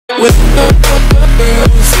Echoes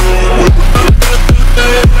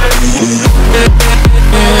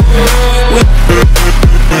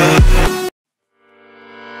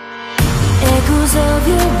of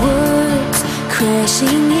your words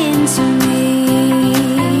crashing into me,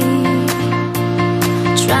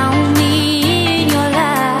 drown me in your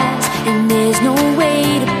lies, and there's no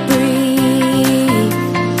way to breathe.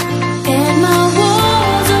 And my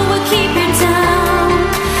walls will keep you down.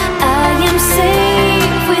 I am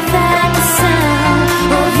safe without the sound.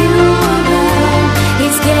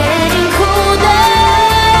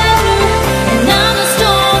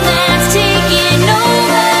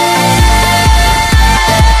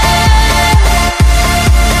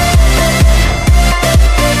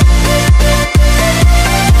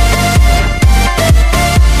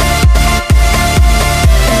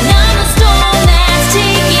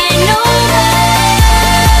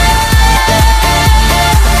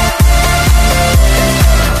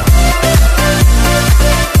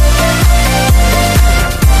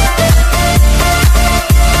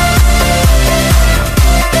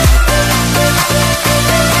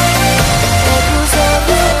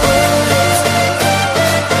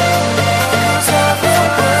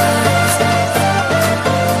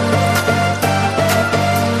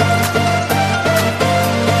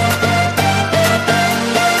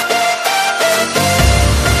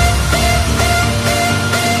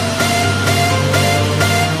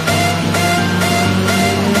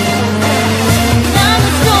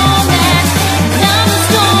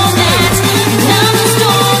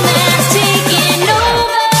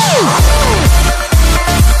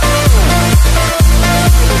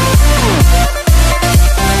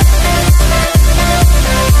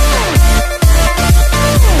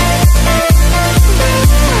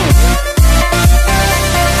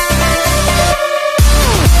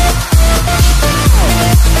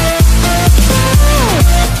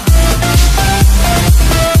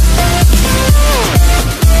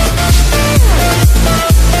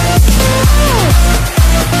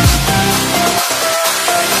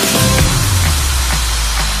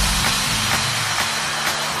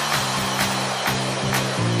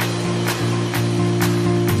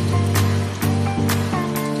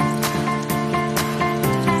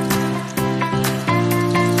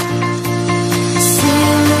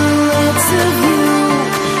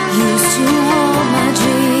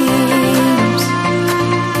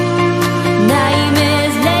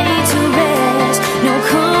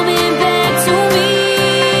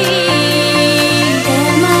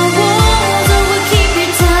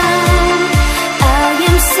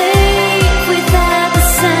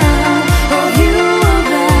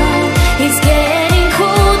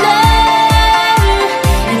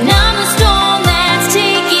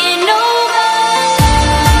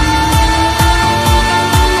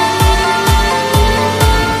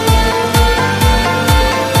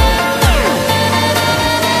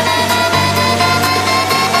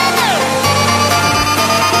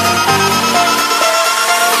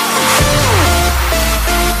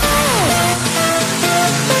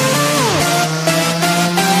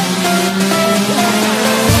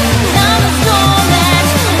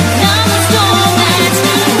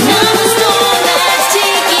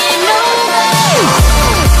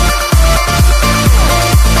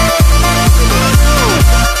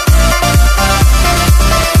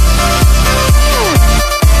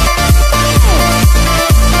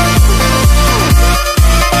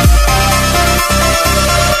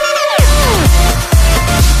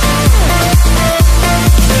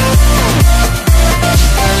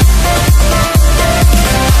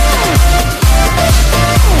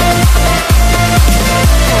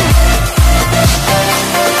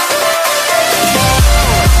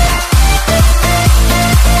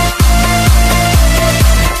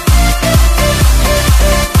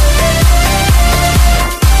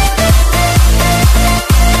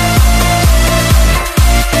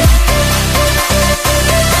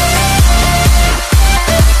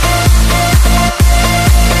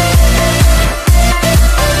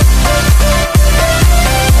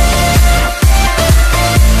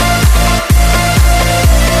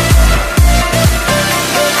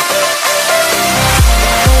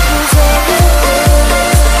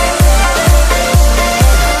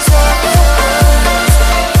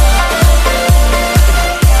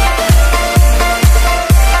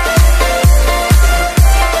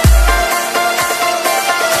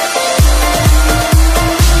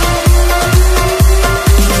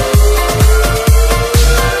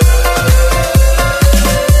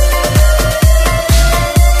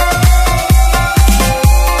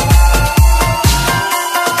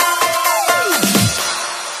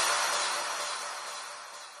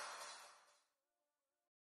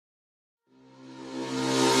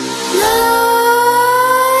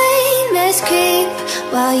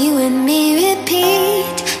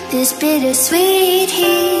 This bittersweet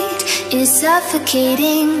heat is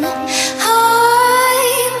suffocating.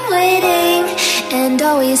 I'm waiting and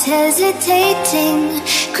always hesitating.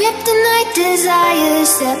 Kryptonite desires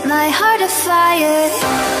set my heart afire.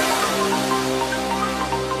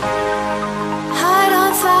 Heart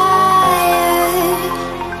on fire.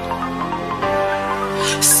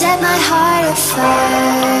 Set my heart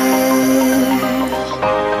afire.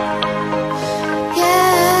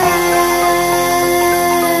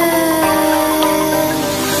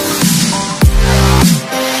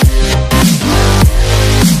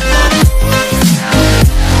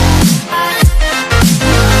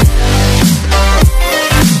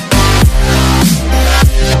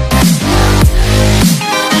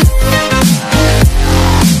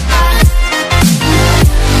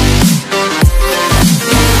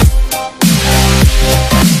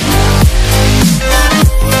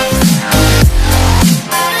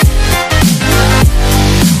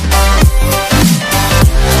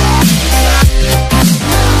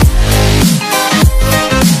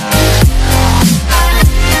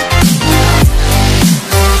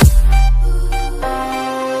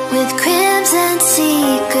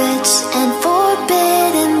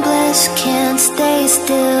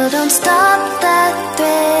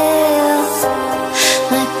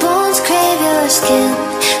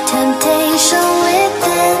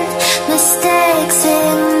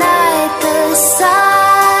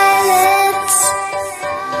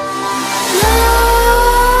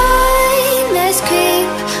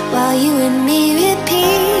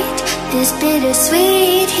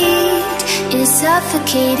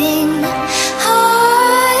 Suffocating.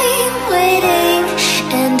 I'm waiting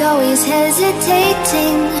and always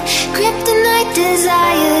hesitating. Kryptonite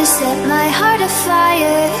desires set my heart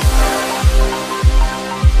afire.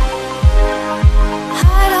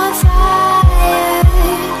 Heart on fire.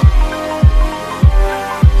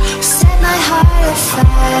 Set my heart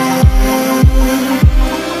afire.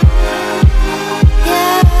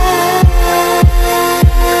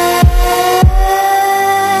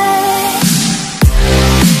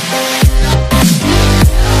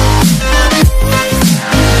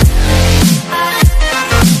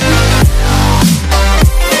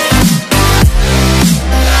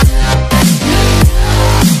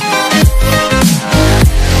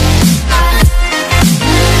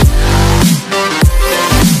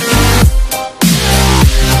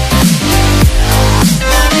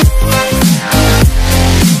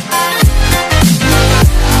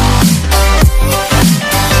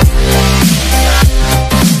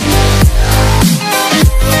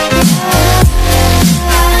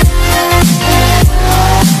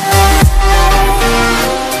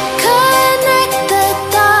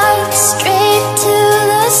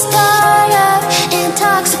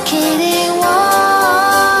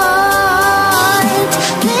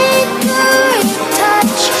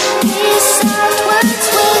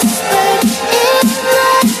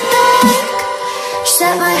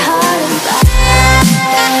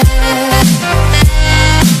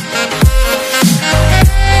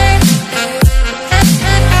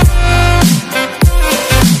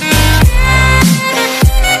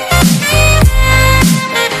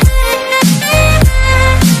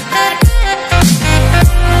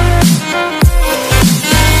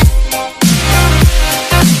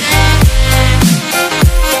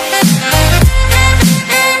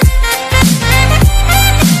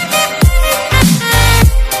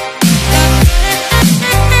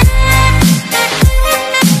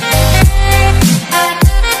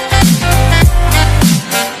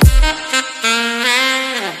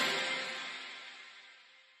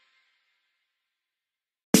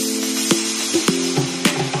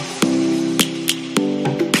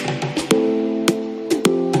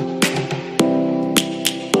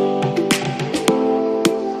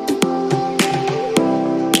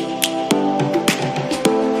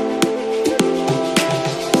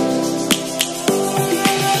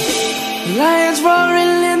 Lions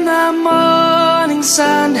roaring in the morning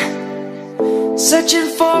sun, searching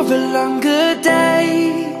for a longer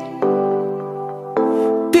day.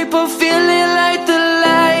 People feeling like the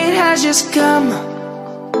light has just come.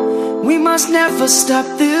 We must never stop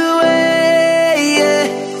the way.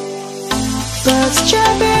 Birds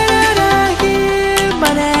chirping and I hear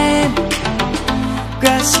my name,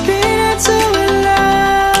 grasping into a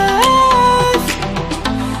life.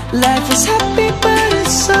 Life is happy but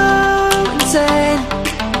it's so insane.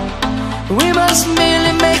 We must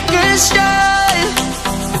merely make a strive.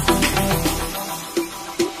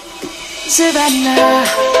 Savannah,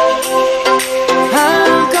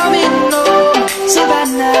 I'm coming home.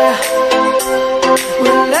 Savannah,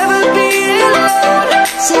 we'll never be alone.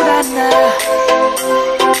 Savannah,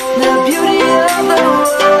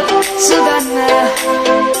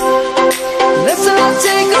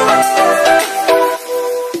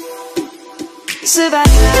 Savannah.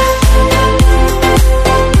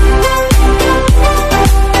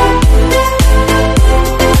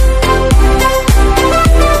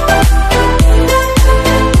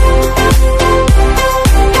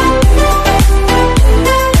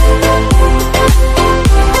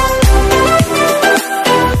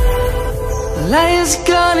 Light is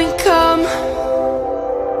gonna come.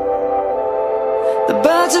 The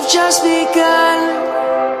birds have just begun.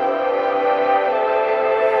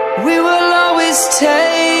 We will always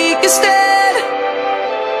take a stand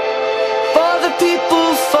for the people,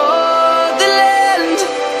 for the land.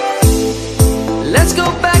 Let's go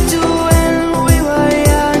back to when we were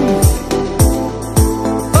young.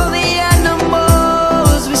 For the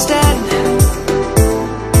animals we stand.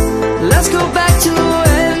 Let's go back to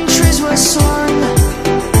when trees were swung.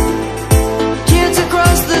 Kids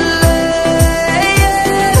across the land.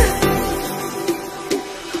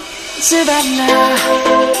 Savannah,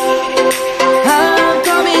 I'm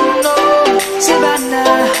coming home.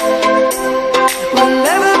 Savannah, we'll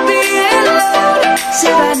never be alone.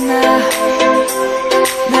 Savannah,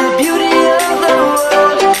 the beauty of the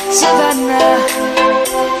world. Savannah,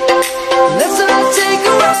 let's all take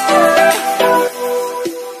a walk.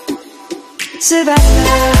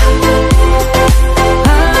 Savannah,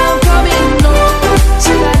 I'm coming home.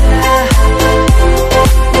 Savannah,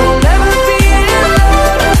 we'll never be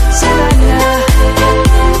alone. Savannah,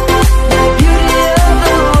 the beauty of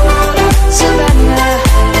the world. Savannah,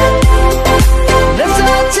 let's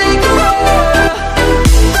all take a walk.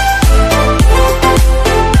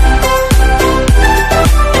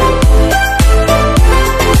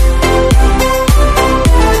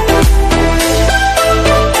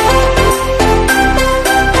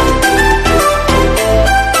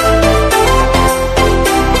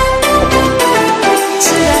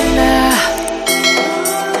 Savannah,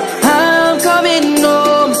 I'm coming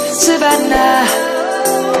home. Savannah,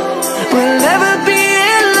 we'll never be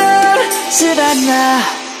alone.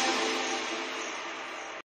 Savannah.